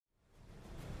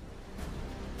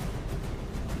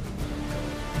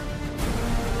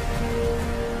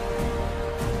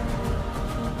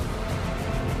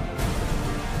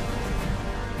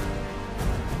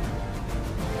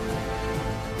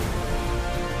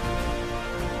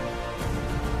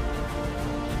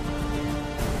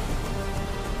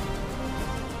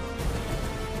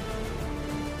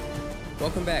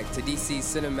Welcome back to DC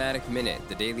Cinematic Minute,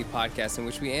 the daily podcast in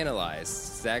which we analyze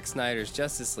Zack Snyder's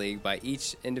Justice League by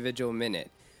each individual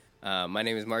minute. My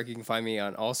name is Mark. You can find me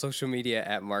on all social media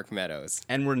at Mark Meadows.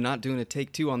 And we're not doing a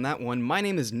take two on that one. My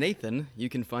name is Nathan. You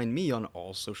can find me on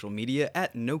all social media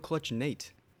at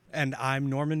NoClutchNate. And I'm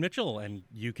Norman Mitchell, and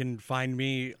you can find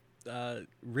me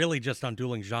really just on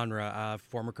Dueling Genre,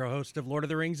 former co-host of Lord of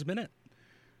the Rings Minute.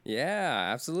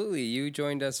 Yeah, absolutely. You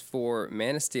joined us for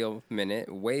Man of Steel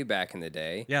Minute way back in the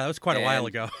day. Yeah, that was quite a while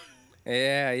ago.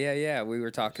 Yeah. We were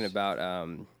talking about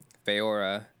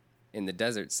Feora in the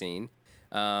desert scene.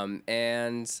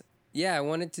 And yeah, I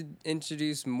wanted to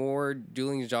introduce more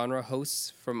Dueling Genre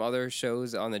hosts from other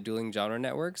shows on the Dueling Genre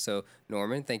Network. So,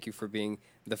 Norman, thank you for being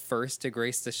the first to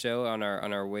grace the show on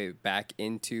our way back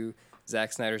into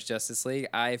Zack Snyder's Justice League.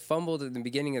 I fumbled at the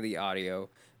beginning of the audio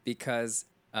because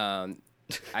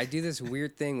I do this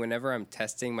weird thing whenever I'm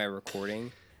testing my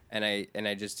recording, and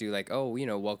I just do like,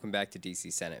 welcome back to DC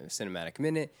Cinematic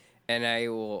Minute, and I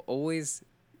will always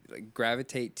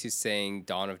gravitate to saying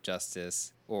Dawn of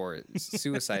Justice or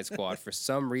Suicide Squad for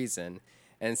some reason,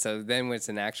 and so then when it's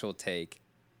an actual take,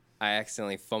 I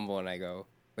accidentally fumble and I go,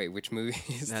 wait, which movie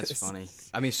is That's this? funny.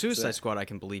 I mean, Suicide Squad I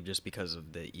can believe just because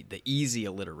of the easy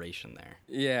alliteration there.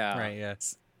 Yeah. Right, yeah.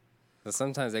 So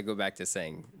sometimes I go back to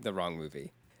saying the wrong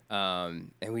movie.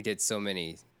 And we did so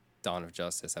many Dawn of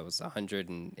Justice. That was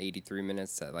 183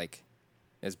 minutes that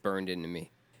is burned into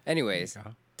me. Anyways,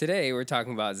 today we're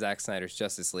talking about Zack Snyder's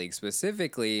Justice League,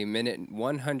 specifically minute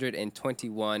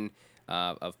 121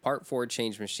 of Part 4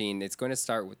 Change Machine. It's going to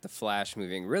start with the Flash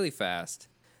moving really fast,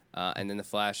 and then the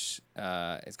Flash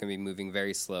is going to be moving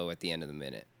very slow at the end of the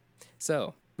minute.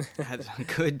 So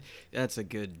That's a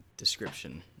good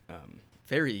description.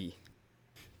 Very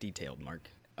detailed, Mark.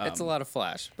 It's a lot of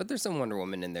Flash, but there's some Wonder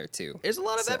Woman in there too. There's a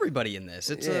lot of everybody in this.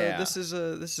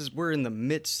 We're in the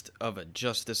midst of a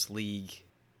Justice League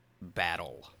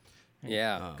battle.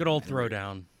 Yeah. Good old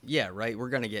throwdown. Yeah, right. We're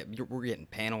getting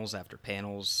panels after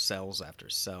panels, cells after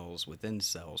cells, within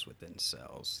cells within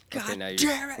cells. Okay, now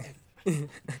damn it!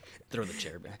 Throw the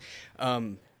chair back.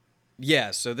 Yeah.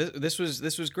 So this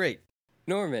was great.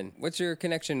 Norman, what's your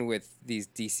connection with these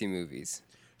DC movies?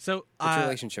 So, What's your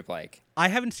relationship like? I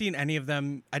haven't seen any of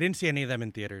them. I didn't see any of them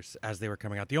in theaters as they were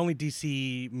coming out. The only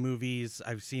DC movies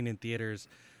I've seen in theaters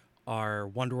are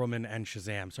Wonder Woman and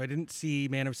Shazam. So I didn't see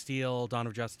Man of Steel, Dawn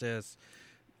of Justice,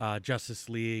 Justice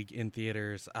League in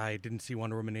theaters. I didn't see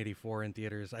Wonder Woman 84 in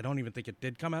theaters. I don't even think it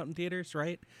did come out in theaters,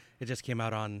 right? It just came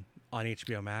out on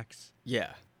HBO Max.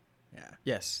 Yeah. Yeah.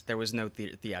 Yes, there was no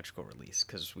theatrical release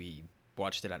because we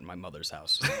watched it at my mother's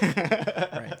house.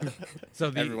 Right.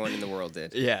 So Everyone in the world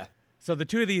did. Yeah. So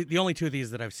the only two of these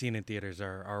that I've seen in theaters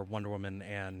are Wonder Woman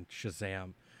and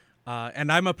Shazam.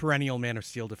 And I'm a perennial Man of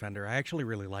Steel defender. I actually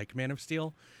really like Man of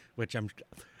Steel, which I don't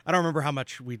remember how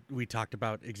much we talked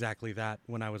about exactly that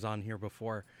when I was on here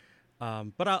before.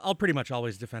 But I'll pretty much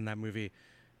always defend that movie.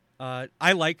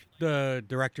 I like the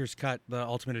director's cut, the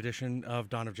Ultimate Edition of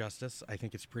Dawn of Justice. I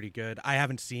think it's pretty good. I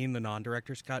haven't seen the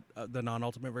non-director's cut, the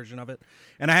non-Ultimate version of it.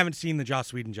 And I haven't seen the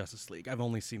Joss Whedon Justice League. I've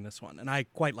only seen this one. And I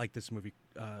quite like this movie.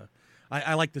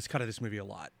 I like this cut of this movie a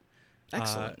lot.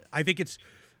 Excellent. I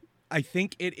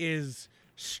think it is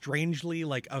strangely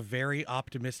like a very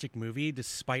optimistic movie,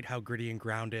 despite how gritty and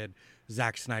grounded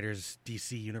Zack Snyder's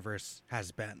DC universe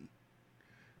has been.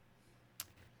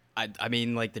 I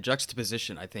mean, like, the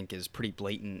juxtaposition, I think, is pretty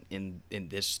blatant in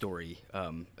this story,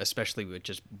 especially with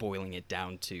just boiling it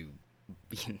down to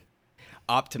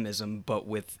optimism, but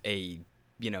with a,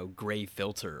 gray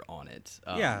filter on it.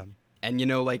 Yeah.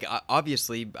 And,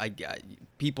 obviously,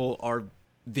 people are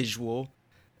visual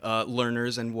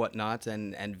learners and whatnot,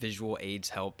 and visual aids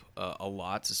help a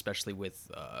lot, especially with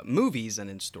movies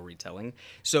and in storytelling.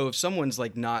 So if someone's,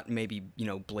 not maybe,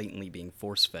 blatantly being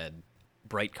force-fed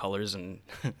bright colors and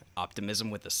optimism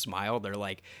with a smile, they're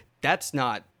like, that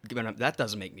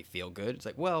doesn't make me feel good. It's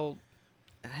like, well,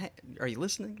 are you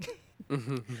listening?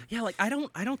 Yeah, I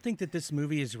don't think that this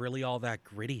movie is really all that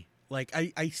gritty.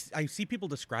 I see people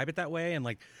describe it that way, and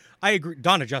I agree.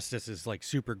 Dawn of Justice is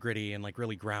super gritty and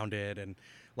really grounded and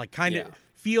kind of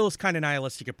feels kind of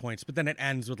nihilistic at points, but then it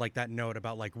ends with that note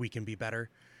about we can be better.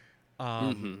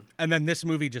 And then this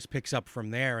movie just picks up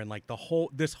from there, and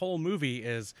this whole movie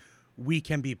is, we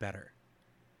can be better.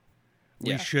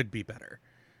 We should be better.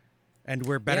 And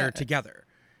we're better together.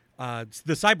 The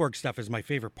cyborg stuff is my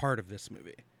favorite part of this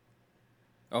movie.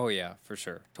 Oh, yeah, for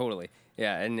sure. Totally.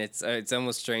 Yeah, and it's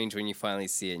almost strange when you finally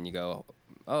see it and you go,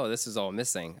 oh, this is all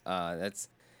missing. That's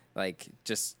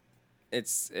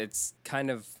it's kind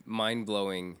of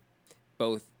mind-blowing,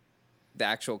 both the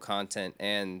actual content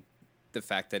and the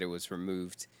fact that it was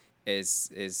removed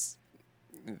is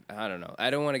I don't know. I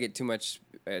don't want to get too much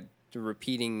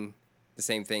repeating the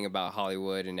same thing about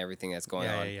Hollywood and everything that's going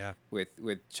on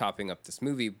with chopping up this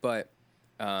movie, but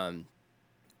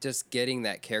just getting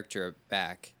that character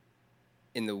back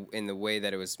in the way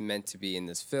that it was meant to be in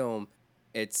this film,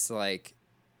 it's like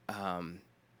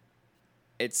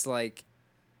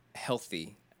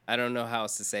healthy. I don't know how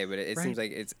else to say, but it seems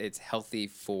like it's healthy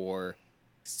for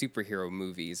superhero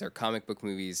movies or comic book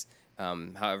movies,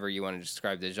 however you want to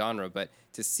describe the genre. But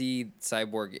to see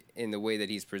Cyborg in the way that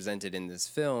he's presented in this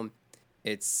film,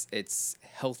 it's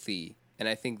healthy, and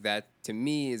I think that to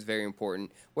me is very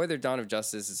important. Whether Dawn of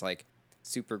Justice is like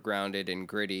super grounded and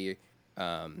gritty,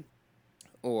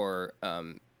 or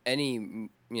any,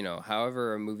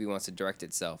 however a movie wants to direct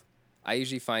itself, I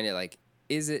usually find it like,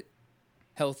 is it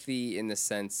healthy in the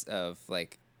sense of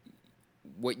like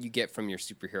what you get from your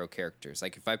superhero characters?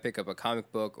 Like if I pick up a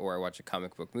comic book or I watch a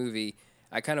comic book movie,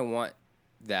 I kind of want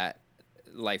that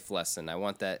life lesson. I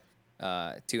want that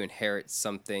to inherit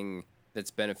something that's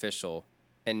beneficial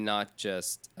and not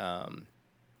just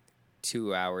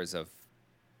 2 hours of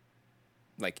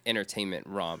like entertainment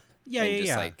romp.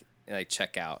 Like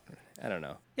check out. I don't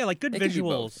know. Yeah, like good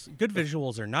visuals. Good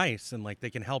visuals are nice, and like they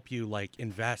can help you like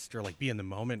invest or like be in the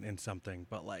moment in something.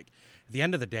 But like at the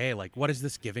end of the day, like what is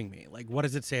this giving me? Like what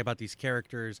does it say about these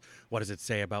characters? What does it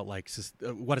say about like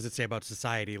what does it say about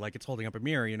society? Like it's holding up a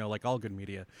mirror, like all good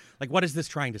media. Like what is this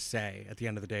trying to say at the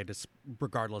end of the day, just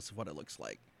regardless of what it looks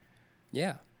like?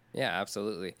 Yeah. Yeah,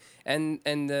 absolutely. And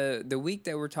the week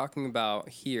that we're talking about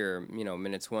here,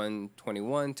 minutes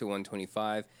 121 to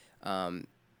 125,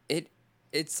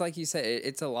 it's like you said,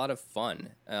 it's a lot of fun.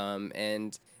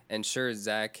 And sure,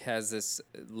 Zach has this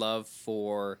love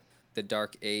for the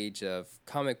dark age of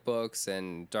comic books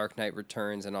and Dark Knight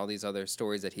Returns and all these other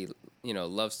stories that he,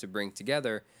 loves to bring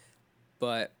together.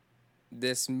 But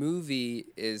this movie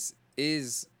is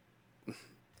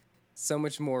so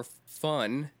much more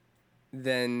fun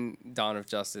than Dawn of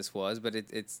Justice was, but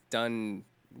it's done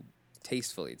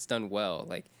tastefully. It's done well.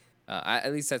 Like,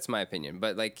 at least that's my opinion.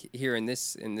 But like here in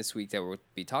this week that we'll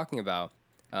be talking about,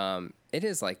 it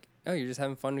is like, oh, you're just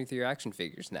having fun with your action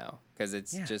figures now because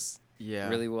it's just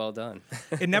really well done.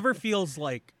 It never feels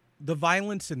like the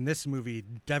violence in this movie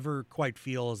never quite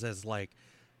feels as like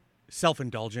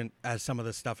self-indulgent as some of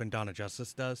the stuff in Dawn of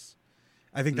Justice does.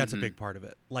 I think that's a big part of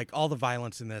it. Like all the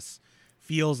violence in this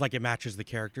feels like it matches the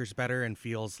characters better and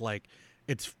feels like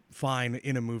it's fine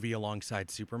in a movie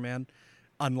alongside Superman.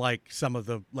 Unlike some of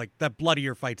the, like that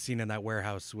bloodier fight scene in that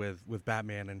warehouse with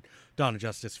Batman and Dawn of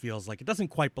Justice feels like it doesn't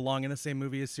quite belong in the same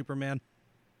movie as Superman.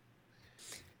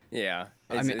 Yeah,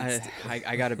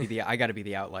 I gotta be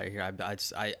the outlier here.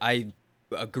 I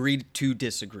agreed to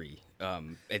disagree.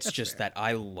 It's That's just fair. That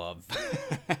I love,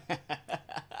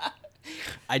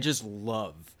 I just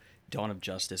love Dawn of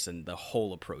Justice and the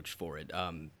whole approach for it.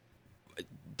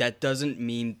 That doesn't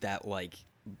mean that like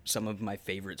some of my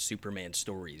favorite Superman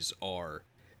stories are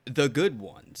the good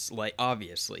ones, like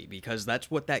obviously, because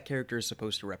that's what that character is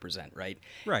supposed to represent, right?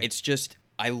 Right. It's just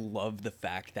I love the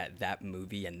fact that that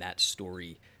movie and that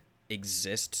story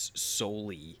exists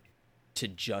solely to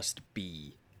just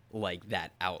be like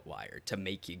that outlier, to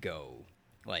make you go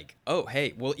like, oh,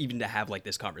 hey, well, even to have like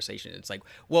this conversation, it's like,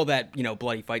 well, that,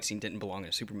 bloody fight scene didn't belong in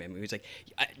a Superman movie. It's like,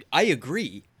 I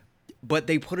agree, but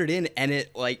they put it in, and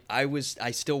it like I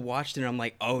still watched it, and I'm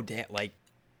like, oh, damn, like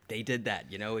they did that,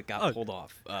 it got pulled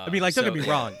off. Don't get me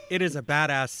wrong, it is a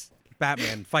badass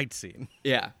Batman fight scene.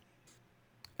 Yeah.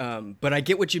 But I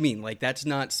get what you mean. Like that's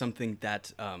not something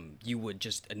that you would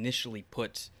just initially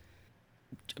put,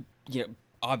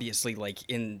 obviously like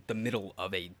in the middle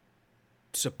of a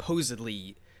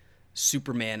supposedly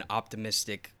Superman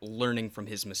optimistic learning from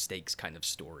his mistakes kind of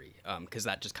story, because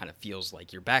that just kind of feels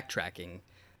like you're backtracking,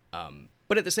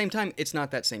 but at the same time it's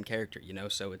not that same character,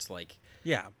 so it's like,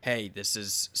 yeah, hey, this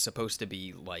is supposed to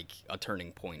be like a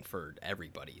turning point for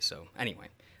everybody. So anyway,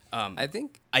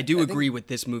 I do agree with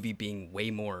this movie being way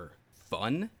more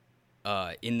fun,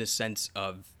 in the sense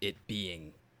of it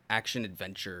being action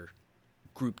adventure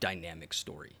group dynamic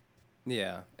story.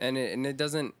 Yeah, and it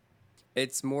doesn't.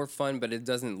 It's more fun, but it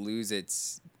doesn't lose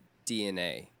its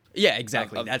DNA. Yeah,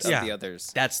 exactly. That's the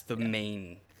others. That's the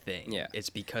main thing. Yeah, it's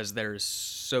because there's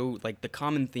so like the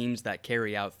common themes that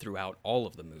carry out throughout all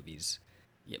of the movies,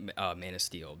 Man of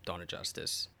Steel, Dawn of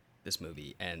Justice, this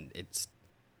movie, and it's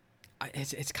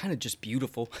kind of just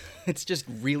beautiful. It's just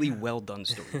really well done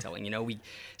storytelling. We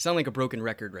sound like a broken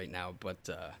record right now, but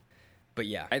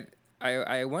yeah.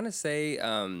 I want to say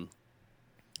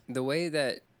the way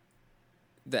that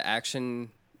the action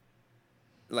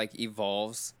like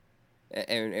evolves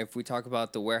and if we talk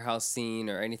about the warehouse scene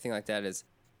or anything like that, is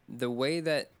the way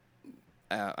that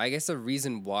I guess the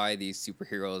reason why these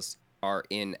superheroes are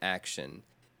in action.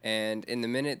 And in the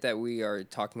minute that we are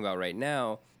talking about right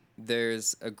now,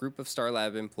 there's a group of Star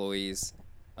Lab employees.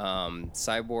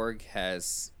 Cyborg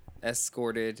has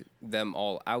escorted them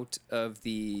all out of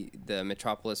the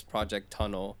Metropolis Project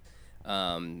tunnel.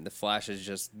 The Flash is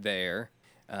just there.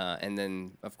 And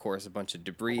then, of course, a bunch of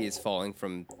debris is falling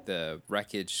from the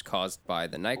wreckage caused by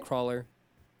the Nightcrawler.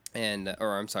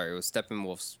 Or I'm sorry, it was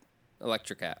Steppenwolf's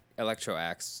electro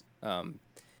axe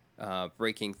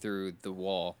breaking through the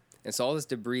wall. And so all this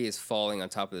debris is falling on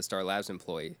top of the Star Labs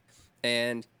employee.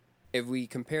 And if we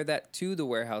compare that to the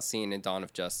warehouse scene in Dawn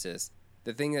of Justice,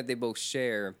 the thing that they both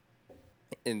share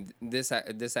in this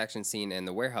action scene and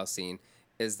the warehouse scene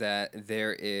is that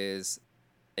there is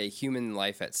a human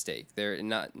life at stake. They're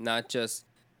not just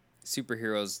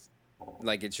superheroes,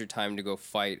 like it's your time to go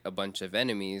fight a bunch of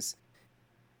enemies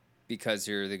because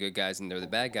you're the good guys and they're the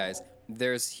bad guys.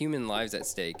 There's human lives at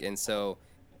stake. And so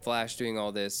Flash doing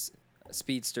all this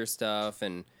speedster stuff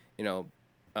and,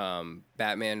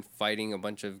 Batman fighting a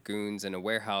bunch of goons in a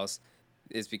warehouse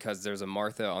is because there's a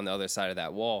Martha on the other side of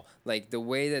that wall. Like, the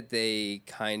way that they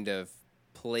kind of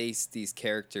place these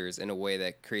characters in a way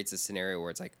that creates a scenario where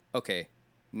it's like, okay,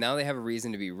 now they have a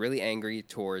reason to be really angry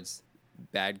towards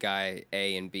bad guy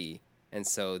A and B. And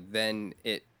so then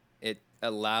it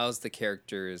allows the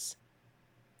characters,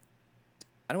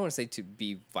 I don't want to say to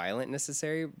be violent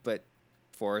necessary, but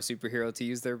for a superhero to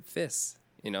use their fists,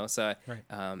 so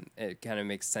right. It kind of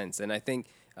makes sense. And I think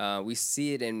we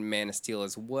see it in Man of Steel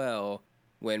as well,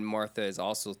 when Martha is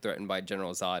also threatened by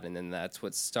General Zod, and then that's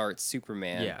what starts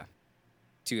Superman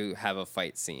to have a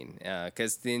fight scene.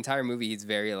 Because the entire movie, he's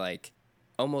very, like,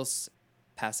 almost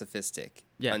pacifistic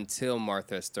until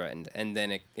Martha is threatened. And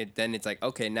then it's like,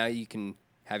 okay, now you can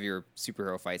have your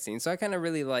superhero fight scene. So I kind of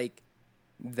really like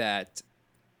that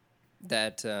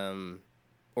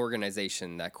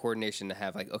organization, that coordination to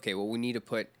have, like, okay, well, we need to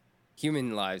put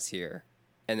human lives here,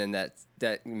 and then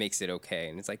that makes it okay.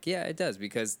 And it's like, yeah, it does,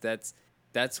 because that's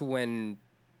when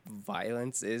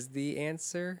violence is the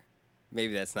answer.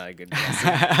 Maybe that's not a good answer.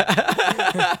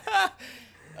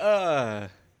 I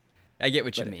get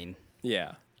what you mean.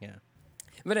 Yeah.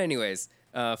 But anyways,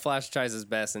 Flash tries his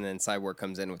best, and then Cyborg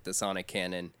comes in with the sonic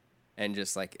cannon and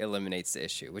just, like, eliminates the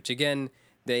issue, which, again,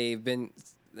 they've been...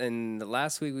 In the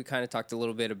last week, we kind of talked a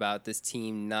little bit about this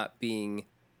team not being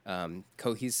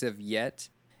cohesive yet,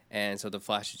 and so the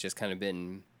Flash has just kind of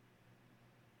been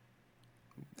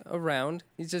around.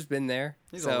 He's just been there.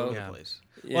 He's all over the place.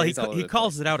 Yeah, well, he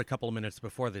calls it out a couple of minutes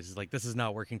before this. He's like, "This is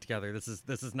not working together. This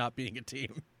is not being a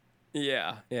team."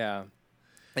 Yeah.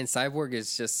 And Cyborg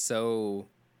is just so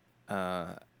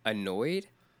annoyed.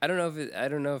 I don't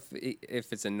know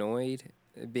if it's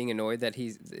being annoyed that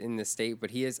he's in this state,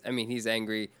 but he is. I mean, he's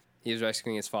angry. He is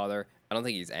rescuing his father. I don't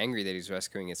think he's angry that he's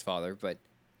rescuing his father, but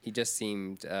he just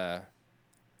seemed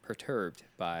perturbed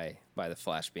by the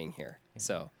Flash being here.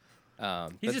 So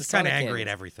he's just kind of angry at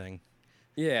everything.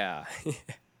 Yeah.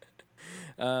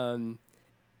 Norman,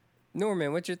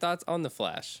 what's your thoughts on the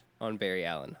Flash, on Barry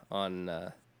Allen,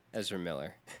 on Ezra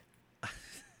Miller?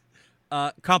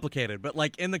 Complicated, but,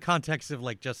 like, in the context of,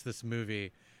 like, just this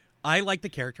movie, I like the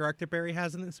character arc that Barry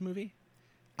has in this movie.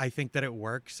 I think that it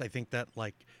works. I think that,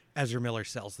 like, Ezra Miller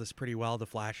sells this pretty well. The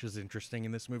Flash is interesting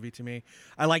in this movie to me.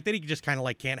 I like that he just kind of,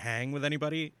 like, can't hang with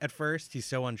anybody at first. He's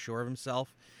so unsure of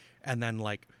himself. And then,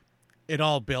 like, it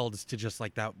all builds to just,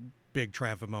 like, that big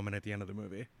triumphant moment at the end of the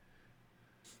movie.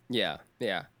 Yeah.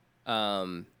 That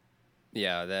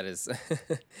is...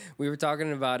 We were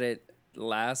talking about it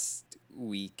last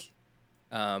week.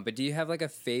 But do you have, like, a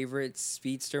favorite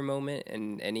speedster moment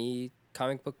in any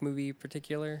comic book movie in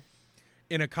particular?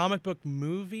 In a comic book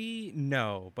movie,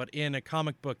 no. But in a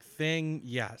comic book thing,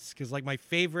 yes. Because, like, my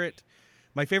favorite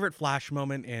Flash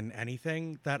moment in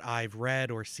anything that I've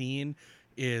read or seen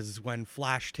is when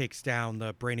Flash takes down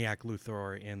the Brainiac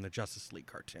Luthor in the Justice League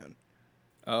cartoon.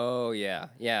 Oh, yeah.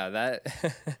 Yeah, that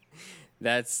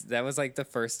was, like, the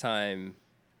first time,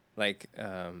 like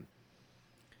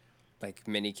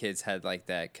many kids had, like,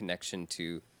 that connection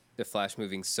to the Flash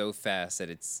moving so fast that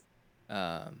it's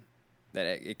that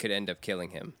it could end up killing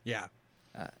him. Yeah.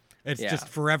 It's just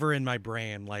forever in my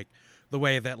brain, like the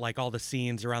way that, like, all the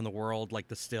scenes around the world, like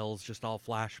the stills just all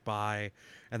flash by,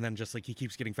 and then just, like, he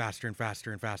keeps getting faster and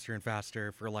faster and faster and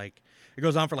faster for, like, it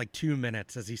goes on for like 2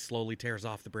 minutes as he slowly tears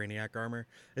off the Brainiac armor.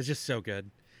 It's just so good.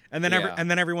 And then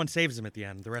then everyone saves him at the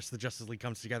end. The rest of the Justice League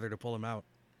comes together to pull him out.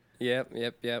 Yep.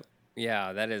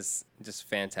 Yeah, that is just a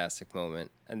fantastic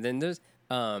moment. And then there's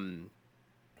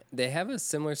they have a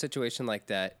similar situation like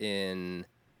that in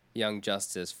Young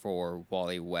Justice for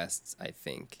Wally West, I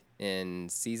think. In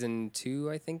season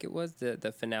 2, I think it was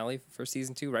the finale for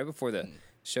season 2, right before the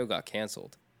show got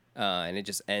canceled. And it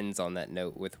just ends on that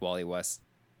note with Wally West.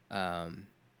 I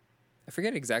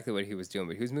forget exactly what he was doing,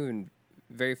 but he was moving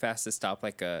very fast to stop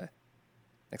like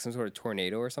some sort of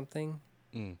tornado or something.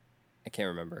 I can't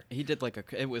remember. He did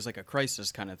it was like a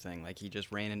crisis kind of thing. Like he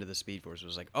just ran into the Speed Force. It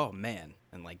was like, oh man,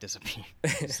 and like disappeared.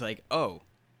 It's like, oh,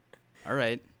 all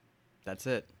right, that's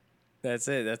it. That's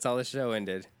it. That's all the show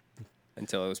ended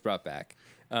until it was brought back.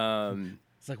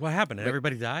 It's like, what happened? Did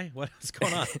everybody die? What's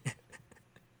going on?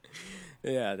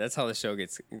 Yeah, that's how the show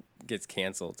gets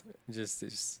canceled.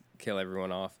 Just kill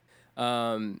everyone off.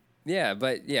 So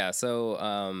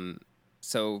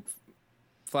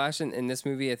Flash in this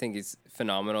movie, I think, is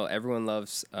phenomenal. Everyone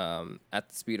loves At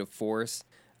the Speed of Force.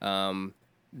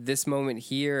 This moment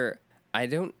here, I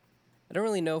don't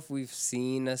really know if we've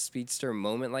seen a speedster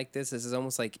moment like this. This is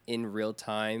almost like in real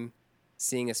time,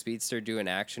 seeing a speedster do an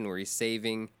action where he's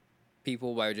saving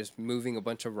people by just moving a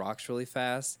bunch of rocks really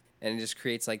fast, and it just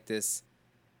creates like this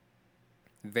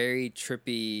very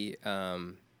trippy,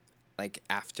 like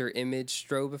after image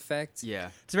strobe effect. Yeah,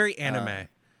 it's very anime.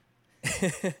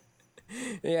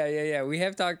 Yeah. We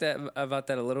have talked about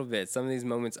that a little bit. Some of these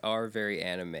moments are very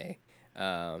anime.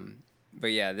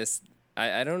 But yeah, this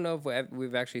I don't know if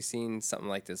we've actually seen something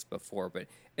like this before, but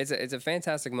it's a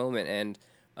fantastic moment, and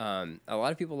a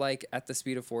lot of people like At the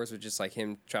Speed of Force, which is like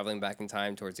him traveling back in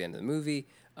time towards the end of the movie.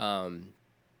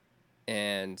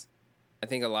 And I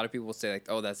think a lot of people will say like,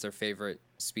 oh, that's their favorite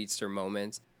speedster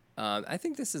moment. I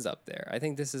think this is up there. I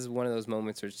think this is one of those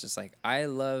moments where it's just like, I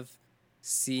love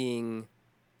seeing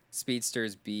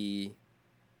speedsters be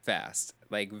fast,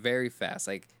 like very fast,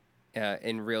 like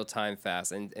in real time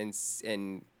fast, and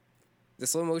the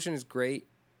slow motion is great,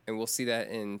 and we'll see that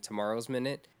in tomorrow's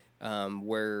minute,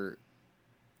 where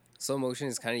slow motion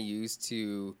is kind of used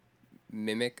to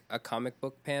mimic a comic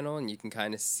book panel, and you can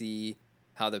kind of see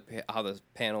how the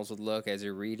panels would look as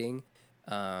you're reading,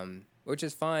 which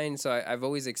is fine. So I've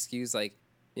always excused, like,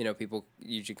 people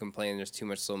usually complain there's too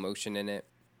much slow motion in it.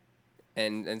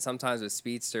 And sometimes with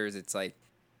speedsters, it's like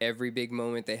every big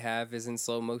moment they have is in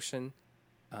slow motion.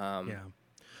 Yeah. Well,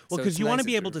 so because it's you want nice, to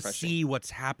be it's able to refreshing. see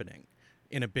what's happening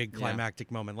in a big climactic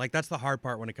moment. Like, that's the hard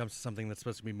part when it comes to something that's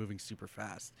supposed to be moving super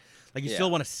fast. Like, you still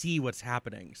want to see what's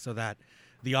happening so that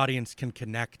the audience can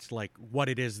connect, like, what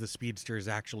it is the speedster is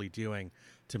actually doing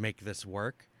to make this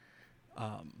work.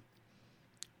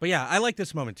 But yeah, I like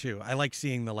this moment too. I like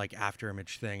seeing the like after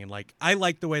image thing, and like I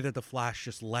like the way that the Flash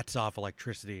just lets off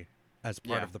electricity as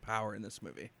part of the power in this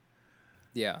movie.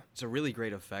 Yeah. It's a really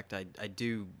great effect. I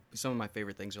do. Some of my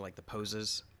favorite things are like the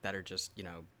poses that are just,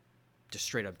 just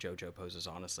straight up JoJo poses,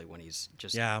 honestly, when he's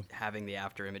just having the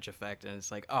after image effect. And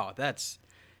it's like, oh, that's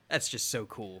just so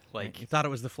cool. Like, You thought it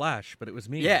was the Flash, but it was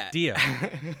me. Yeah. Dia.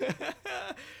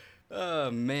 Oh,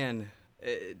 man.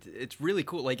 It's really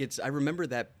cool. Like, I remember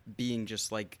that being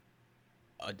just like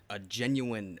a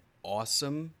genuine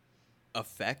awesome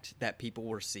effect that people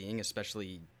were seeing,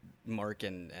 especially Mark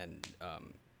and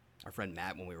our friend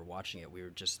Matt. When we were watching it, we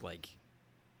were just like,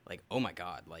 oh my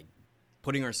God, like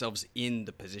putting ourselves in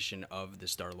the position of the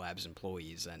Star Labs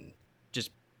employees and just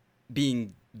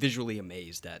being visually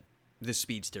amazed at the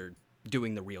speedster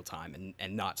doing the real time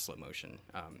and not slow motion.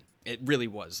 It really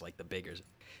was like the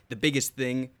biggest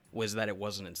thing was that it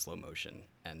wasn't in slow motion,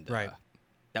 and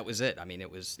that was it. I mean,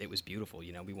 it was beautiful.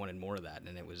 We wanted more of that,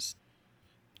 and it was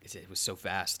so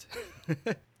fast.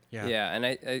 Yeah, and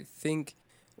I think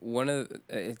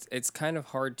it's kind of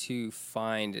hard to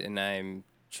find, and I'm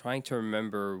trying to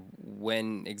remember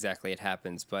when exactly it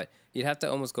happens, but you'd have to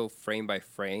almost go frame by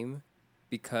frame,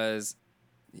 because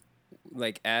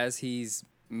like as he's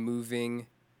moving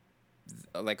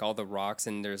like all the rocks,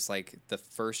 and there's like the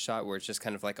first shot where it's just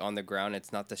kind of like on the ground,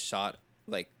 it's not the shot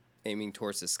like aiming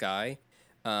towards the sky.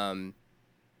 I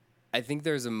think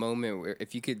there's a moment where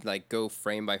if you could like go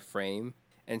frame by frame,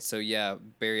 and so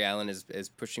Barry Allen is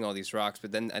pushing all these rocks,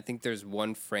 but then I think there's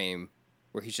one frame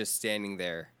where he's just standing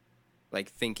there like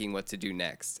thinking what to do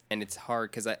next, and it's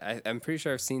hard because I'm pretty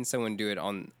sure I've seen someone do it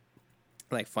on,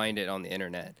 like, find it on the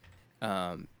internet,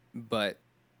 but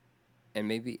and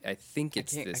maybe I think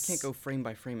it's I this. can't go frame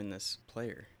by frame in this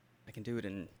player. I can do it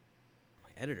in my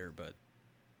editor, but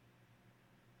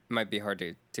might be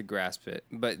hard to grasp it,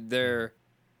 but there's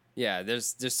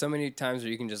so many times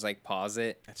where you can just like pause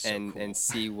it and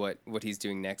see what he's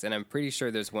doing next, and I'm pretty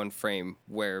sure there's one frame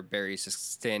where Barry's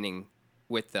just standing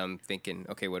with them thinking,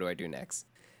 okay, what do I do next?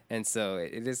 And so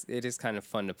it is kind of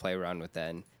fun to play around with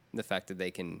that, and the fact that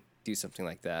they can do something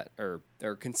like that or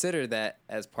consider that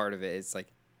as part of it. It's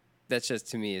like that's just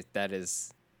to me that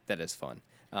is fun,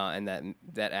 and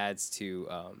that adds to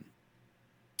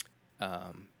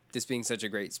this being such a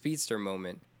great speedster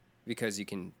moment because you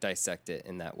can dissect it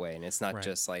in that way, and it's not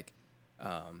just like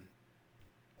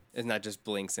it's not just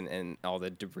blinks and all the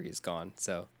debris is gone.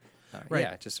 So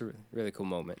yeah, just a really cool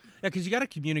moment. Yeah, because you got to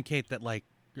communicate that like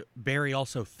Barry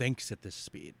also thinks at this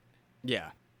speed.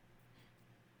 Yeah.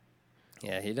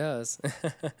 Yeah, he does.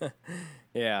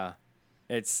 Yeah,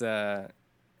 it's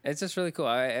just really cool.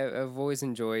 I've always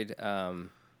enjoyed the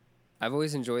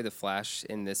Flash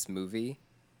in this movie,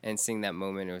 and seeing that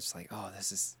moment, it was like, oh,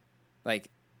 this is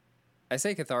like, I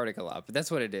say cathartic a lot, but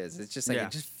that's what it is. It's just like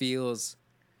it just feels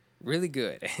really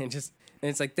good, and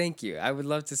it's like, thank you. I would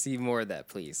love to see more of that,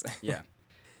 please. Yeah.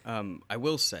 I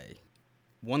will say,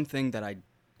 one thing that I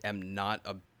am not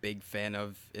a big fan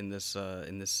of in this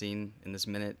scene, in this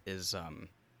minute, is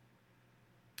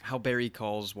how Barry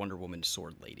calls Wonder Woman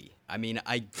Sword Lady. I mean,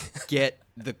 I get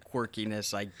the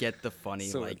quirkiness, I get the funny,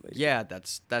 Sword like, Lady. yeah,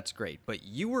 that's great. But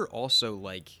you were also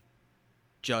like,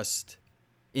 just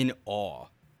in awe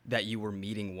that you were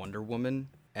meeting Wonder Woman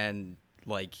and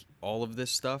like all of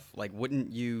this stuff. Like,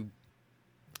 wouldn't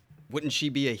she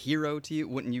be a hero to you?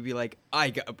 Wouldn't you be like,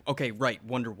 okay, right,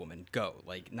 Wonder Woman, go.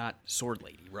 Like, not Sword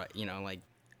Lady, right? You know, like,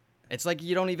 it's like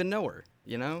you don't even know her,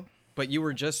 you know? But you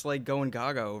were just, like, going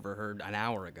gaga over her an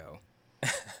hour ago.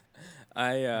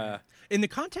 In the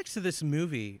context of this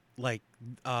movie, like,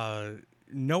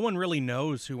 no one really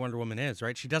knows who Wonder Woman is,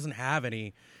 right? She doesn't have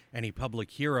any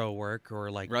public hero work or,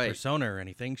 like, persona or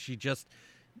anything. She just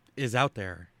is out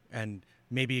there and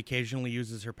maybe occasionally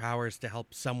uses her powers to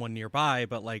help someone nearby,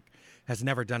 but like has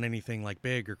never done anything like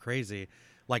big or crazy.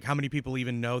 Like, how many people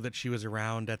even know that she was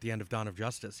around at the end of Dawn of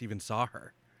Justice, even saw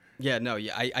her? Yeah, no,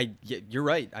 yeah, you're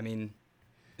right. I mean,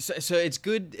 so it's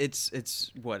good. It's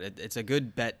a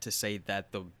good bet to say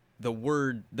that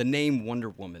the name Wonder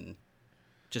Woman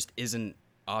just isn't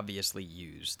obviously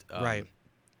used. Right.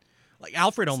 Like,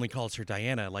 Alfred only calls her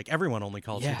Diana. Like, everyone only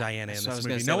calls her Diana in this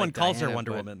movie. No one calls her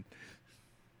Wonder Woman.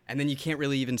 And then you can't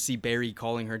really even see Barry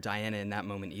calling her Diana in that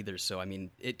moment either. So, I mean,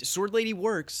 Sword Lady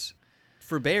works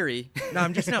for Barry. No,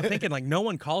 I'm just now thinking, like, no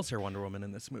one calls her Wonder Woman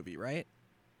in this movie, right?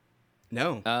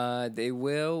 No. They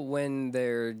will when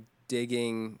they're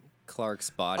digging Clark's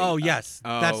body. Oh, yes.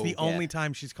 That's Oh, the only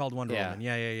time she's called Wonder Woman.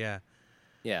 Yeah.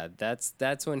 Yeah,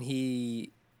 that's when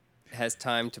he has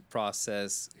time to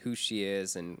process who she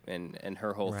is and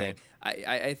her whole thing.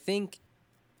 I think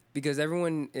because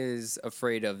everyone is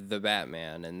afraid of the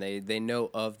Batman, and they know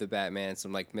of the Batman,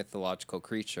 some like mythological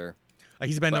creature.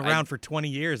 He's been around for 20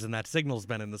 years, and that signal's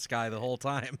been in the sky the whole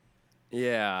time.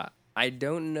 Yeah, I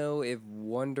don't know if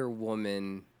Wonder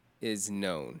Woman is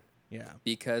known. Yeah.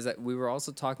 Because we were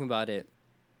also talking about it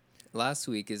last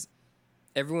week, is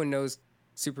everyone knows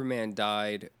Superman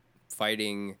died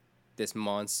fighting this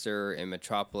monster in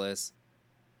Metropolis.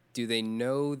 Do they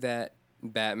know that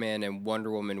Batman and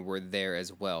Wonder Woman were there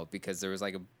as well? Because there was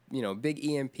like a big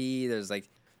EMP. There's like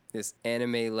this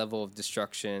anime level of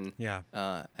destruction. Yeah.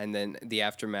 And then the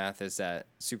aftermath is that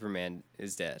Superman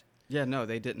is dead. Yeah, no,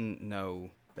 they didn't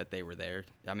know that they were there.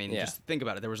 I mean, just think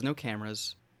about it. There was no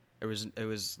cameras. It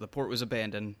was the port was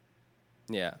abandoned.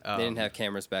 Yeah, they didn't have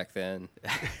cameras back then.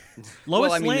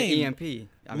 Lois Lane. Lane. The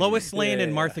EMP. Lois Lane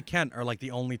and Martha Kent are like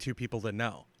the only two people that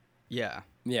know. Yeah.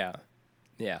 Yeah.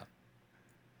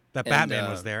 That Batman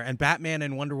was there, and Batman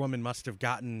and Wonder Woman must have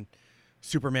gotten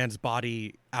Superman's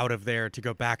body out of there to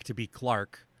go back to be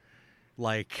Clark,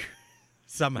 like,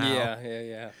 somehow.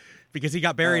 Yeah. Because he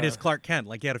got buried as Clark Kent,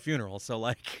 like he had a funeral. So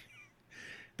like,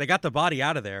 they got the body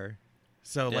out of there.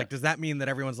 So like, does that mean that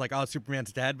everyone's like, oh,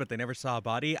 Superman's dead, but they never saw a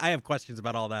body? I have questions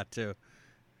about all that too.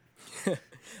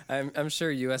 I'm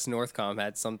sure U.S. Northcom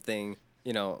had something,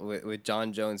 with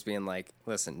John Jones being like,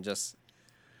 listen,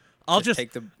 I'll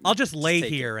just lay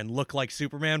here and look like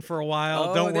Superman for a while.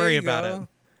 Oh, Don't worry about it.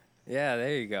 Yeah,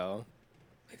 there you go.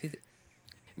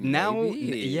 Now,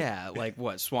 Maybe. yeah, like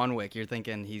what, Swanwick, you're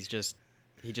thinking he just,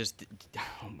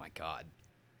 oh my God.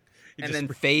 And then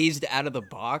phased out of the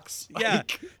box? Yeah,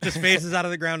 Like, just phases out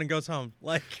of the ground and goes home.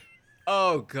 Like,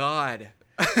 oh God.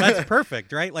 that's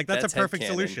perfect, right? Like, that's a perfect headcanon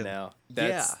solution. now.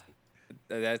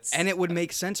 That's And it would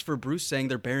make sense for Bruce saying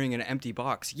they're burying an empty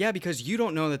box. Yeah, because you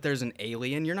don't know that there's an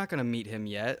alien. You're not going to meet him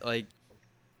yet. Like,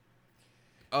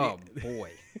 oh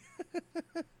boy.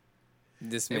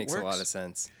 This makes a lot of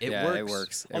sense. It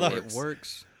works. It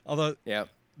works. Although, Yep.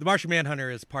 the Martian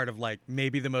Manhunter is part of, like,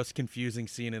 maybe the most confusing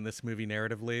scene in this movie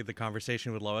narratively, the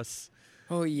conversation with Lois.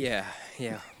 Oh, yeah.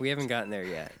 We haven't gotten there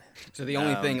yet. So the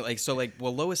only thing,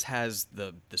 well, Lois has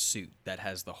the suit that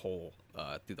has the hole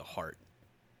through the heart.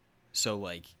 So,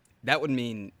 like, that would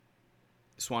mean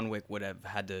Swanwick would have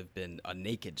had to have been a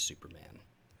naked Superman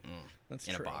That's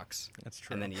in true. a box. That's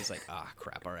true. And then he's like,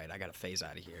 crap, all right, I got to phase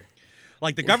out of here.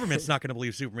 Like, the government's not going to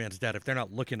believe Superman's dead if they're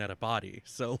not looking at a body.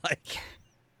 So, like,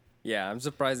 Yeah, I'm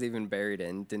surprised they even buried it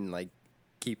and didn't like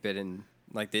keep it in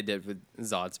like they did with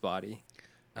Zod's body.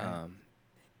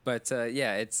 But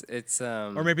yeah, it's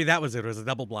or maybe that was it. It was a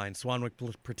double blind. Swanwick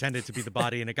pretended to be the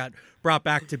body, and it got brought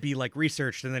back to be like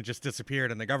researched, and then just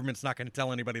disappeared. And the government's not going to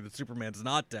tell anybody that Superman's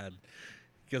not dead,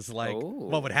 because like,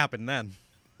 what would happen then?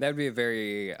 That'd be a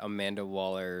very Amanda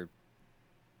Waller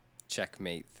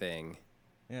checkmate thing.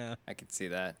 Yeah, I could see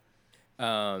that.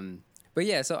 But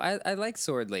yeah, so I like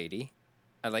Sword Lady.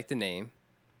 I like the name.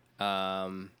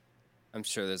 I'm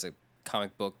sure there's a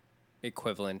comic book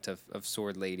equivalent of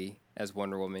Sword Lady as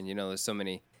Wonder Woman. You know, there's so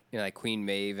many, like Queen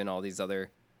Maeve and all these other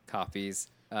copies.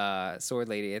 Sword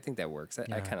Lady, I think that works.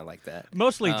 I kind of like that.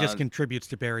 mostly just contributes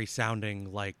to Barry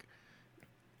sounding like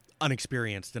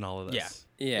unexperienced in all of this.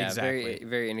 Yeah, exactly. very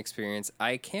very inexperienced.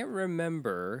 I can't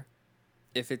remember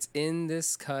if it's in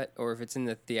this cut or if it's in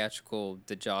the theatrical,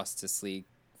 the Justice League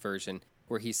version,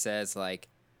 where he says like,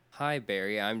 "Hi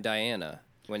Barry, I'm Diana,"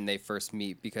 when they first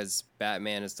meet, because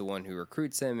Batman is the one who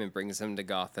recruits him and brings him to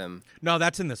Gotham. No,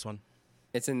 that's in this one.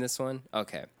 It's in this one?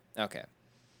 Okay.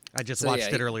 I just So, watched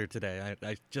yeah, it earlier today.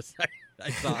 I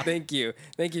saw. Thank you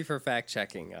for fact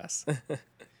checking us.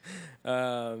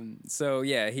 So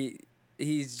yeah,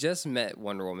 he's just met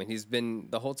Wonder Woman. He's been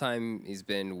the whole time he's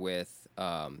been with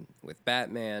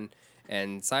Batman,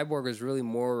 and Cyborg was really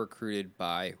more recruited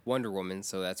by Wonder Woman.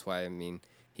 So that's why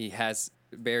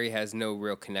Barry has no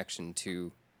real connection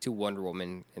to Wonder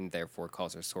Woman, and therefore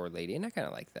calls her Sword Lady. And I kind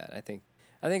of like that. I think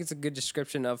it's a good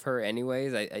description of her,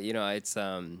 anyways. It's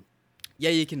Yeah,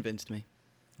 you convinced me.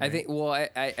 I think. Well,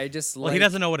 I just Well, he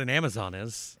doesn't know what an Amazon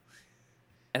is.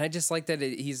 and I just like that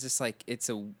he's just like it's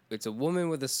a woman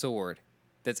with a sword.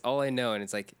 That's all I know, and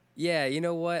it's like, yeah, you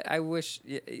know what? I wish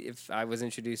if I was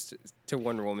introduced to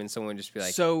Wonder Woman, someone would just be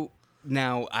like, So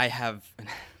now I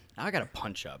got to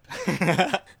punch up.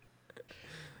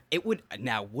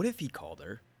 What if he called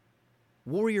her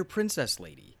Warrior Princess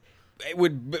Lady? It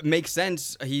would make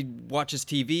sense. He'd watch his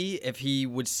TV. If he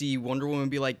would see Wonder Woman,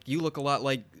 be like, "You look a lot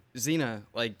like Xena."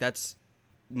 Like, that's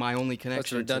my only that's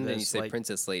connection to redundant. this. You say Like,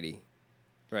 Princess Lady,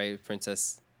 right?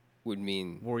 Princess would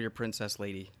mean Warrior Princess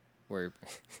Lady. where.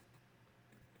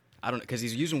 I don't know, because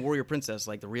he's using Warrior Princess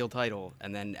like the real title,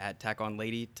 and then tack on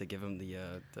Lady to give him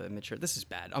the mature. This is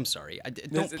bad. I'm sorry.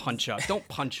 Don't punch up. Don't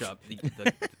punch up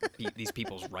these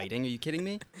people's writing. Are you kidding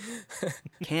me?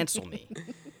 Cancel me.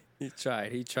 He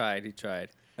tried.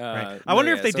 Right. I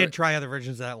wonder if they did try other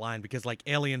versions of that line, because like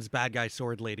Aliens bad guy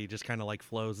Sword Lady just kind of like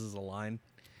flows as a line.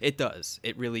 It does.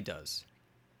 It really does.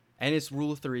 And it's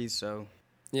rule of threes, so.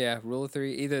 Yeah, rule of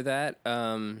three. Either that.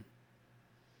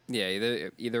 Yeah,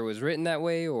 either it was written that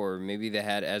way, or maybe they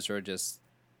had Ezra just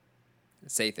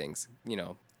say things.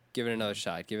 Give it another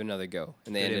shot, give it another go,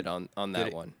 and they ended on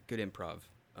that one. Good improv.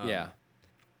 Yeah.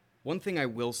 One thing I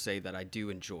will say that I do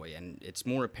enjoy, and it's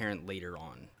more apparent later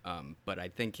on, but I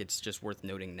think it's just worth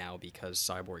noting now because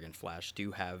Cyborg and Flash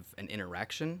do have an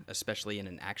interaction, especially in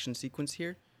an action sequence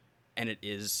here, and it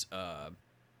is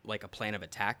like a plan of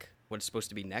attack, what's supposed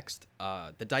to be next.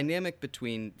 The dynamic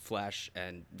between Flash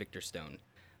and Victor Stone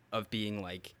of being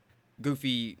like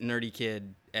goofy, nerdy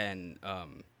kid and,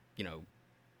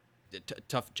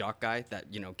 tough jock guy that,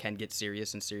 can get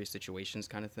serious in serious situations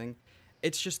kind of thing.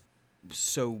 It's just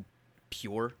so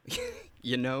pure,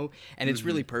 and it's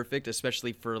really perfect,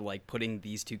 especially for like putting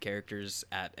these two characters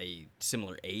at a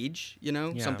similar age,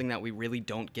 something that we really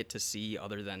don't get to see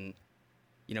other than,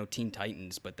 Teen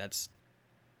Titans, but that's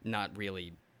not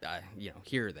really,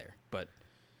 here or there. But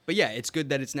yeah, it's good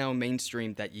that it's now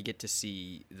mainstream that you get to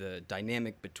see the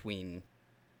dynamic between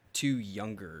two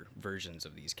younger versions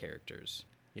of these characters.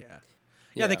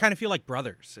 Yeah, they kind of feel like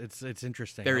brothers. It's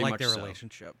interesting. Very I like much their so.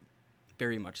 relationship.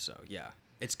 Very much so, yeah.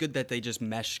 It's good that they just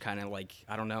mesh kind of like,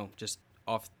 I don't know, just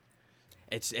off.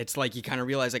 It's like you kind of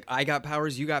realize, like, I got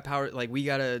powers, you got power, like,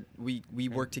 we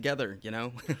work together,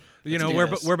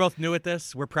 We're both new at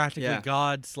this. We're practically Yeah.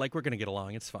 gods. Like, we're going to get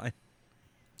along. It's fine.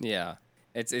 Yeah,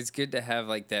 it's good to have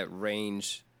like that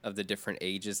range of the different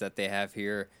ages that they have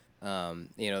here.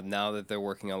 Now that they're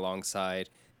working alongside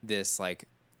this like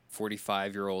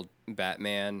 45-year-old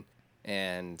Batman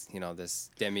and this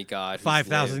demigod, who's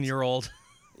 5,000-year-old.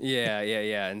 Yeah,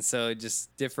 and so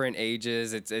just different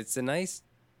ages. It's a nice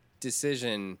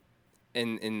decision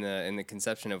in the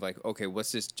conception of like, okay,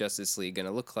 what's this Justice League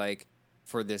gonna look like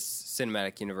for this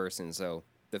cinematic universe? And so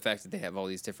the fact that they have all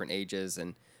these different ages,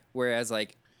 and whereas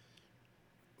like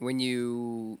when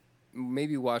you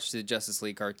maybe watch the Justice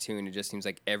League cartoon, it just seems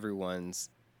like everyone's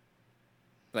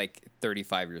like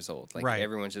 35 years old. Like Right.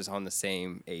 everyone's just on the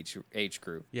same age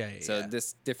group. Yeah, So yeah.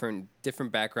 this different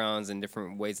backgrounds and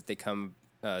different ways that they come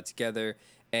together.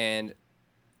 And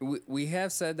we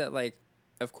have said that, like,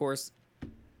 of course,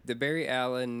 the Barry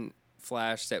Allen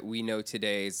Flash that we know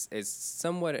today is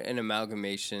somewhat an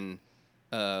amalgamation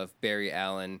of Barry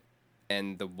Allen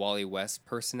and the Wally West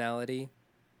personality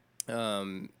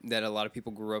that a lot of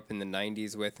people grew up in the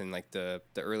 90s with, and like the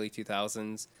early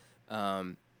 2000s.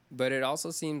 But it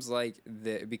also seems like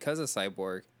because of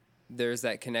Cyborg, there's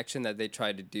that connection that they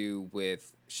tried to do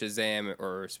with Shazam,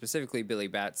 or specifically Billy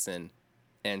Batson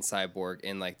and Cyborg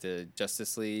in like the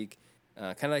Justice League,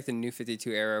 kind of like the New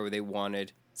 52 era, where they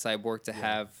wanted Cyborg to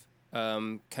have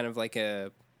kind of like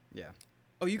a... Yeah.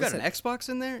 Oh, you got an Xbox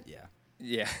in there? Yeah.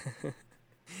 Yeah.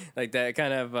 Like that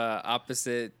kind of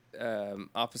opposites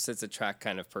attract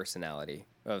kind of personality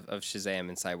of Shazam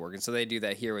and Cyborg. And so they do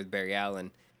that here with Barry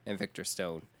Allen and Victor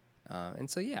Stone. And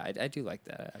so, yeah, I do like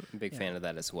that. I'm a big fan of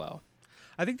that as well.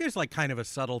 I think there's like kind of a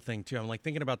subtle thing too. I'm like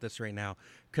thinking about this right now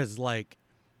because like,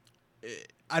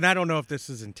 and I don't know if this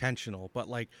is intentional, but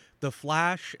like the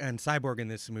Flash and Cyborg in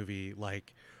this movie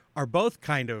like are both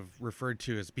kind of referred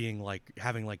to as being like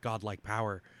having like godlike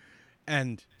power.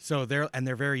 And so they're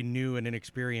very new and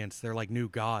inexperienced. They're like new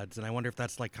gods. And I wonder if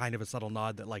that's like kind of a subtle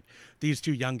nod that like these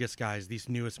two youngest guys, these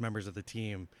newest members of the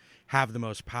team, have the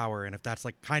most power. And if that's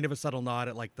like kind of a subtle nod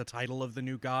at like the title of the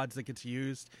new gods that gets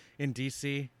used in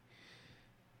DC.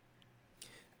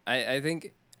 I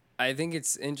think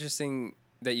it's interesting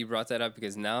that you brought that up,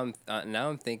 because now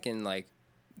I'm thinking like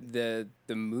the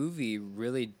movie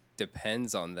really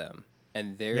depends on them,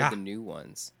 and they're the new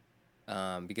ones.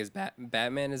 Because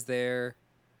Batman is there.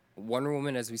 Wonder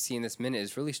Woman, as we see in this minute,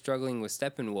 is really struggling with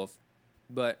Steppenwolf,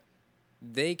 but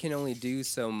they can only do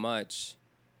so much.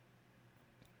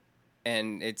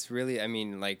 And it's really, I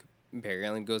mean, like, Barry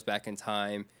Allen goes back in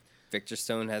time. Victor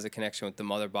Stone has a connection with the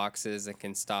Mother Boxes and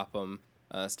can stop them,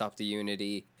 stop the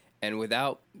Unity. And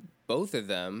without both of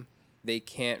them, they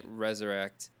can't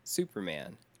resurrect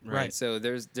Superman. Right. So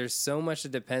there's so much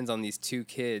that depends on these two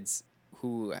kids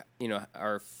who, you know,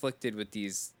 are afflicted with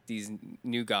these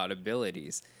new god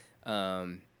abilities.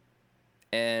 And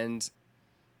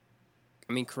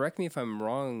I mean, correct me if I'm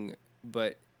wrong,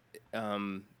 but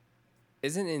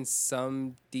isn't in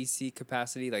some DC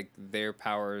capacity like their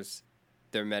powers,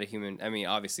 their metahuman? I mean,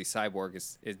 obviously Cyborg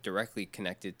is directly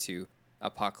connected to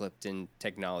Apocalyptic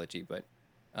technology, but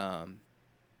I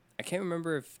can't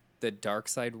remember if the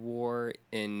Darkseid War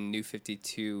in New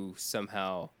 52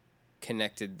 somehow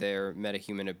connected their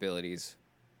metahuman abilities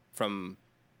from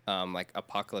like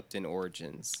Apocalyptic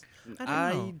origins. I don't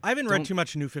know. I haven't read too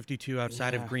much New 52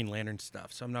 outside of Green Lantern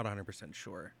stuff, so I'm not 100%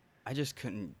 sure. I just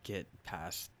couldn't get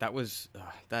past that. Was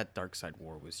that Darkseid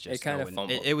War was just it kind of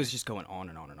fumbled. It was just going on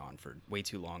and on and on for way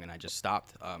too long, and I just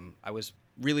stopped. I was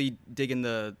really digging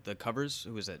the covers.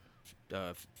 Who was it?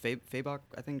 Fabok,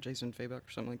 I think Jason Fabok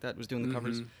or something like that was doing the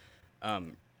covers.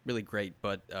 Really great,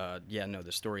 but yeah, no,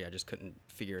 the story, I just couldn't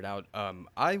figure it out.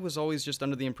 I was always just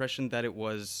under the impression that it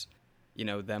was, you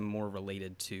know, them more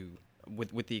related to,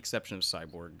 with the exception of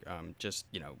Cyborg, just,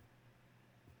 you know,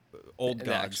 old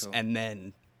gods, and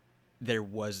then there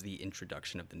was the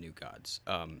introduction of the new gods.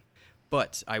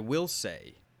 But I will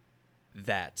say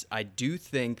that I do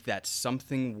think that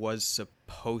something was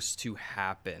supposed to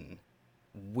happen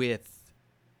with,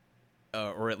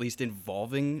 or at least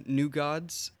involving new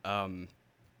gods.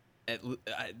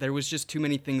 There was just too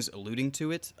many things alluding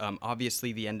to it.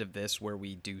 Obviously, the end of this, where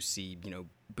we do see, you know,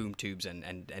 boom tubes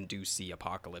and do see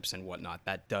Apocalypse and whatnot,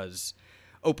 that does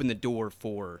open the door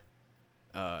for,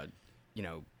 you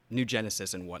know, New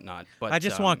Genesis and whatnot. But I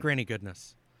just want Granny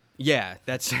Goodness. Yeah,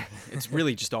 it's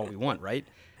really just all we want, right?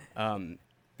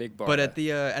 Big bar. But at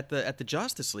the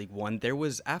Justice League one, there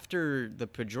was, after the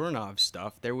Pejoranov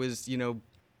stuff, there was, you know,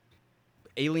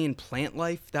 alien plant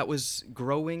life that was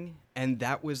growing, and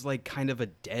that was like kind of a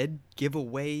dead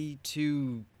giveaway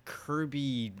to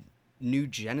Kirby New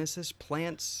Genesis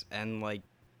plants. And like,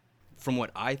 from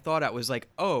what I thought, I was like,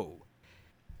 oh,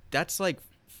 that's like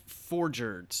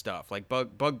Forger stuff, like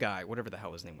bug guy, whatever the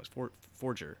hell his name was,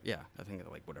 Forger. Yeah, I think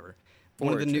like whatever.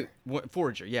 One of the new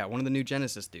Forager, yeah, one of the New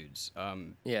Genesis dudes.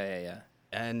 Yeah.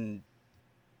 And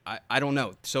I don't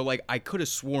know. So like, I could have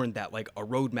sworn that like a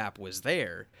roadmap was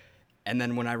there, and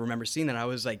then when I remember seeing that, I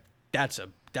was like, that's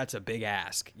a big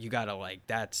ask. You gotta like,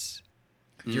 that's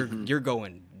you're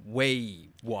going way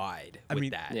wide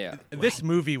with that. Yeah. This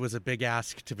movie was a big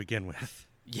ask to begin with.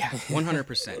 Yeah,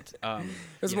 100%. It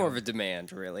was more of a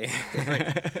demand, really.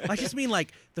 I just mean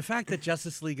like the fact that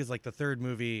Justice League is like the third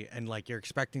movie, and like you're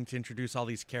expecting to introduce all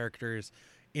these characters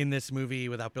in this movie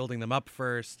without building them up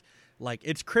first. Like,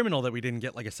 it's criminal that we didn't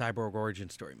get like a Cyborg origin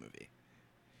story movie.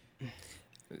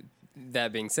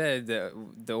 That being said,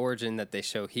 the origin that they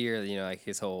show here, like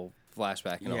his whole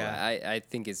flashback and all that, I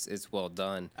think it's well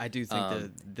done. I do think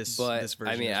that this version is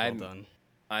well done.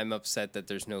 I'm upset that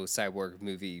there's no Cyborg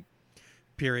movie.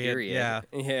 Period. Yeah.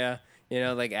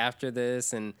 Yeah. Like after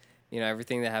this and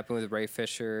everything that happened with Ray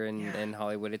Fisher and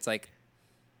Hollywood, it's like,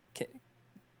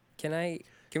 can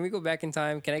we go back in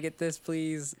time? Can I get this,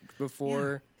 please,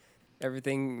 before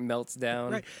everything melts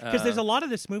down? Right. Because there's a lot of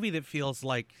this movie that feels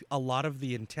like a lot of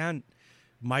the intent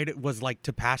was like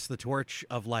to pass the torch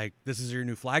of like, this is your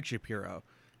new flagship hero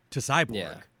to Cyborg.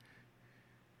 Yeah.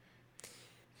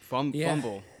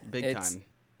 Fumble, big time.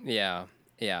 Yeah.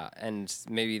 Yeah. And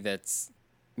maybe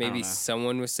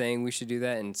someone was saying we should do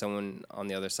that, and someone on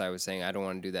the other side was saying, I don't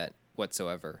want to do that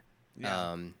whatsoever.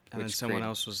 Yeah. And then someone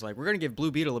else was like, we're going to give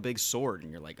Blue Beetle a big sword.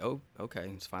 And you're like, oh,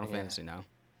 okay. It's Final Fantasy now.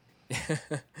 We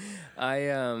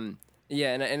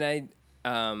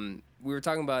were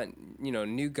talking about,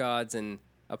 New Gods and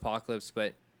Apocalypse,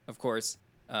 but of course,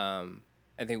 I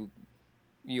think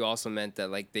you also meant that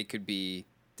like they could be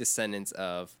descendants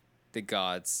of the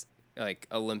gods, like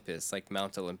Olympus, like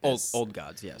Mount Olympus. Old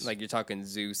gods, yes. Like you're talking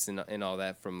Zeus and all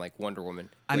that from like Wonder Woman.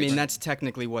 I mean, that's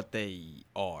technically what they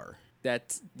are.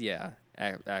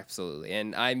 Absolutely.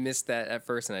 And I missed that at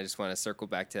first, and I just want to circle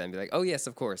back to that and be like, oh yes,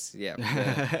 of course, yeah.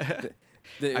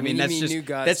 I mean, that's just new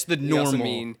gods, that's the normal. Also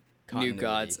mean continuity. New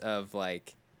gods of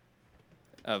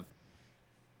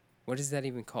what is that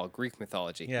even called? Greek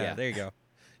mythology. Yeah. There you go.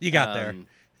 You got there.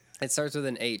 It starts with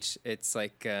an H. It's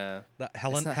like the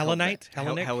Hellenite,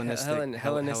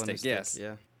 Hellenistic. Yes.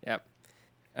 Yeah. Yep.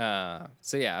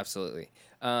 So yeah, absolutely.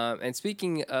 And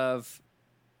speaking of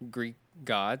Greek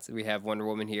gods, we have Wonder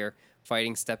Woman here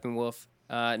fighting Steppenwolf.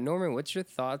 Norman, what's your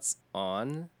thoughts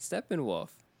on Steppenwolf?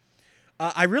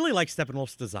 I really like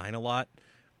Steppenwolf's design a lot.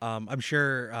 I'm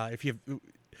sure if you're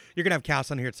gonna have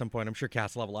Cass on here at some point, I'm sure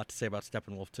Cass will have a lot to say about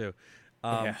Steppenwolf too.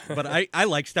 But I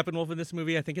like Steppenwolf in this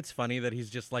movie. I think it's funny that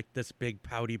he's just like this big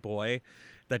pouty boy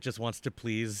that just wants to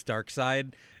please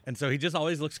Darkseid, and so he just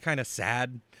always looks kind of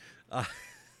sad.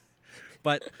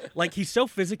 But like he's so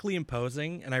physically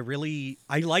imposing, and I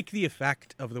like the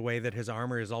effect of the way that his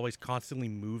armor is always constantly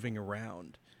moving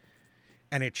around,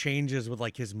 and it changes with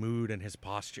like his mood and his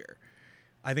posture.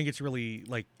 I think it's really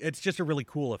it's just a really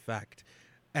cool effect,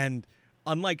 and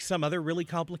unlike some other really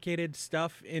complicated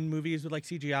stuff in movies with like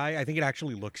CGI, I think it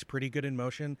actually looks pretty good in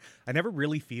motion. I never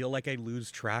really feel like I lose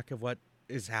track of what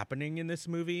is happening in this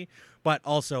movie, but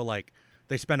also like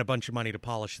they spent a bunch of money to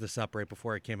polish this up right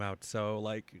before it came out, so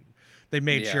like they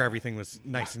made sure everything was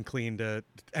nice and clean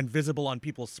and visible on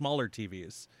people's smaller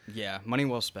TVs. Yeah, money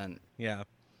well spent. Yeah.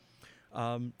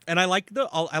 And I like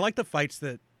the fights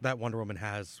that Wonder Woman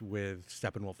has with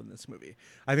Steppenwolf in this movie.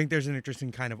 I think there's an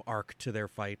interesting kind of arc to their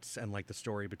fights and like the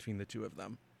story between the two of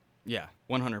them. Yeah,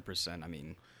 100%. I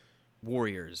mean,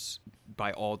 warriors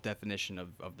by all definition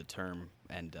of the term,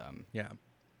 and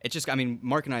it's just, I mean,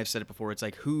 Mark and I have said it before. It's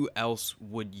like, who else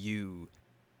would you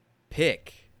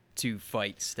pick to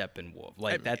fight Steppenwolf?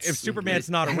 Like, that's if Superman's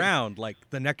not around, like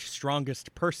the next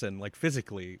strongest person, like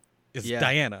physically, is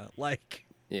Diana. Like,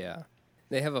 yeah,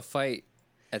 they have a fight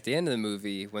at the end of the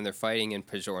movie when they're fighting in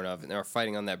Pajornov and they're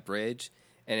fighting on that bridge,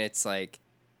 and it's like,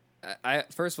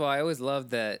 first of all, I always love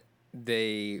that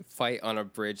they fight on a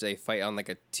bridge. They fight on like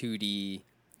a 2D,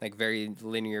 like very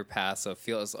linear path, so it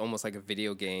feels almost like a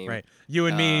video game. Right, you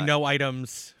and me, no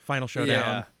items, final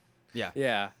showdown.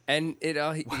 Yeah, and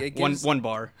it gives, one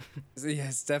bar. Yeah,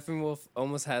 Steppenwolf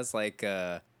almost has like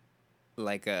a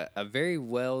very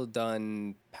well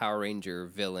done Power Ranger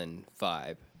villain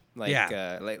vibe.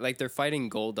 Like they're fighting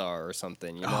Goldar or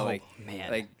something, you know? Oh,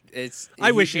 man. Like it's.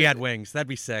 I wish he had wings. That'd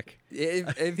be sick.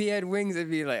 If he had wings,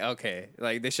 it'd be like, okay,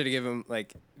 like they should have given him,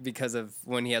 like, because of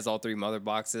when he has all three mother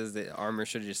boxes, the armor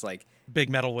should have just like big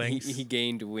metal wings. He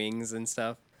gained wings and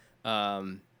stuff.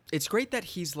 It's great that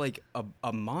he's like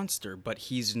a monster, but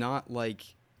he's not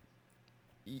like,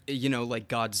 like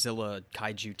Godzilla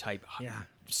kaiju type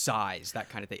size, that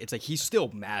kind of thing. It's like he's still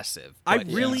massive. I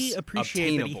really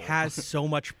appreciate that he has so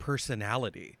much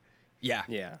personality. Yeah.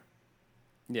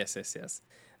 Yes.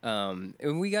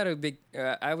 And we got a big.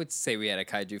 I would say we had a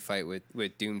kaiju fight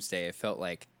with Doomsday. It felt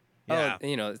like,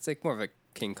 it's like more of a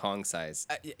King Kong size.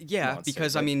 Monster,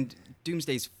 because I mean,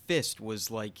 Doomsday's fist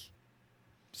was like,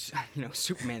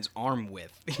 Superman's arm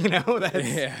width.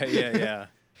 That's... Yeah.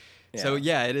 So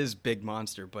yeah, it is big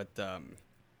monster, but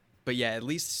But yeah, at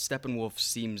least Steppenwolf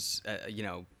seems,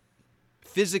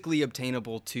 physically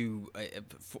obtainable to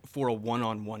for a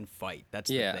one-on-one fight. That's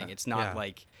the thing. It's not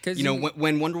like,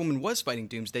 when Wonder Woman was fighting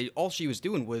Doomsday, all she was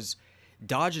doing was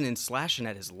dodging and slashing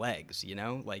at his legs,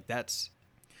 like that's...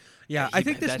 Yeah, I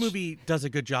think this movie does a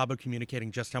good job of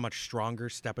communicating just how much stronger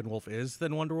Steppenwolf is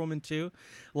than Wonder Woman 2.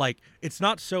 Like, it's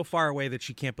not so far away that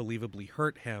she can't believably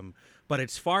hurt him, but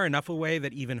it's far enough away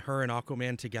that even her and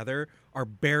Aquaman together are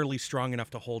barely strong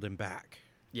enough to hold him back.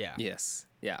 Yeah. Yes.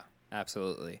 Yeah,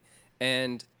 absolutely.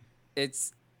 And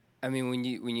it's, I mean, when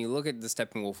you look at the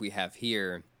Steppenwolf we have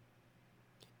here,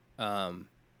 and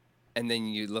then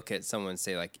you look at someone,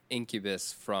 say, like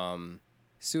Incubus from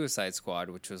Suicide Squad,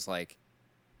 which was like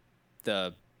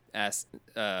what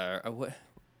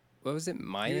was it,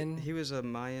 Mayan? He was a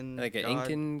Mayan, like an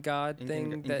Incan god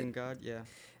thing. Incan god, yeah.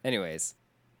 Anyways,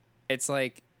 it's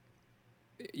like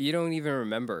you don't even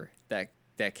remember that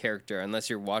character unless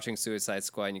you're watching Suicide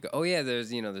Squad and you go, oh yeah, there's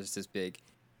this big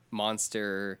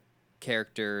monster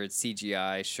character, it's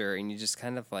CGI, sure, and you just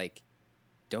kind of like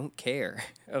don't care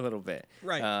a little bit,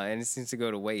 right? And it seems to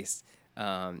go to waste.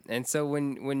 And so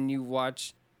when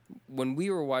we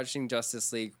were watching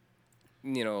Justice League,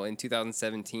 in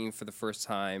 2017 for the first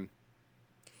time,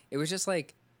 it was just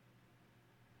like,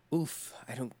 oof,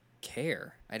 I don't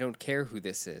care. I don't care who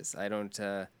this is. I don't.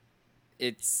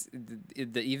 It's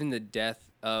even the death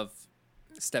of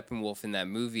Steppenwolf in that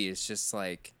movie is just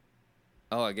like,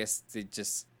 oh, I guess they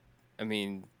just,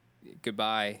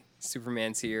 goodbye.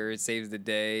 Superman's here. It saves the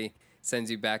day, sends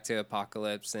you back to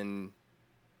Apocalypse, and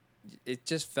it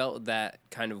just felt that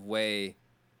kind of way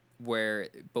where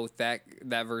both that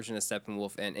version of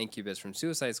Steppenwolf and Incubus from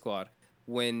Suicide Squad,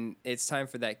 when it's time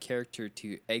for that character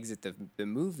to exit the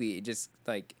movie, it just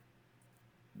like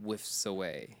whiffs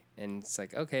away, and it's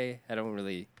like, okay, I don't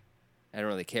really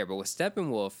care. But with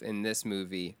Steppenwolf in this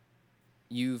movie,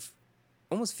 you've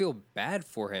almost feel bad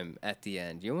for him at the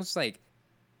end. You almost like,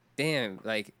 damn,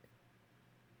 like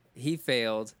he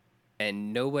failed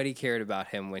and nobody cared about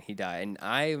him when he died. And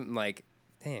I'm like,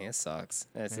 dang, it sucks.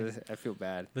 I feel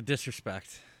bad. The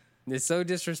disrespect. It's so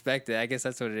disrespected. I guess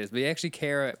that's what it is. But you actually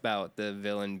care about the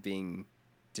villain being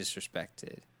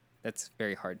disrespected. That's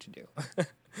very hard to do.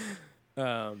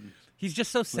 He's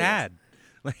just so sad.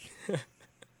 Like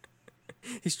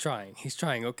He's trying,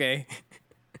 okay?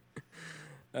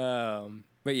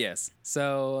 But yes.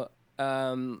 So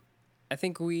I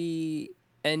think we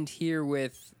end here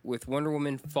with Wonder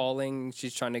Woman falling.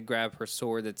 She's trying to grab her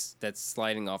sword that's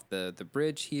sliding off the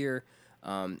bridge here.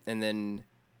 And then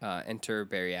enter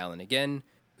Barry Allen again,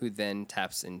 who then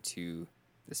taps into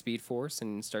the Speed Force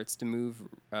and starts to move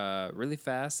really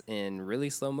fast in really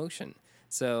slow motion.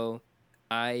 So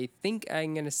I think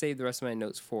I'm going to save the rest of my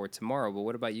notes for tomorrow, but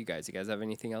what about you guys? You guys have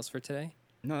anything else for today?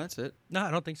 No, that's it. No,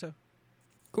 I don't think so.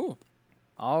 Cool.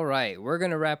 All right, we're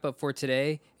going to wrap up for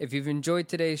today. If you've enjoyed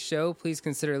today's show, please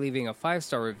consider leaving a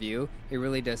 5-star review. It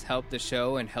really does help the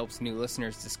show and helps new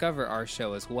listeners discover our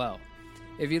show as well.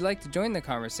 If you'd like to join the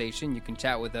conversation, you can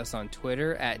chat with us on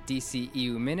Twitter at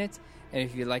DCEU Minute. And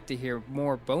if you'd like to hear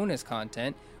more bonus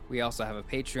content, we also have a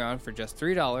Patreon for just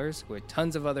 $3 with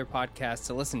tons of other podcasts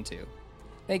to listen to.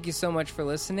 Thank you so much for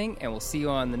listening, and we'll see you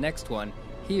on the next one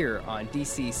here on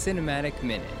DC Cinematic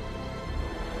Minute.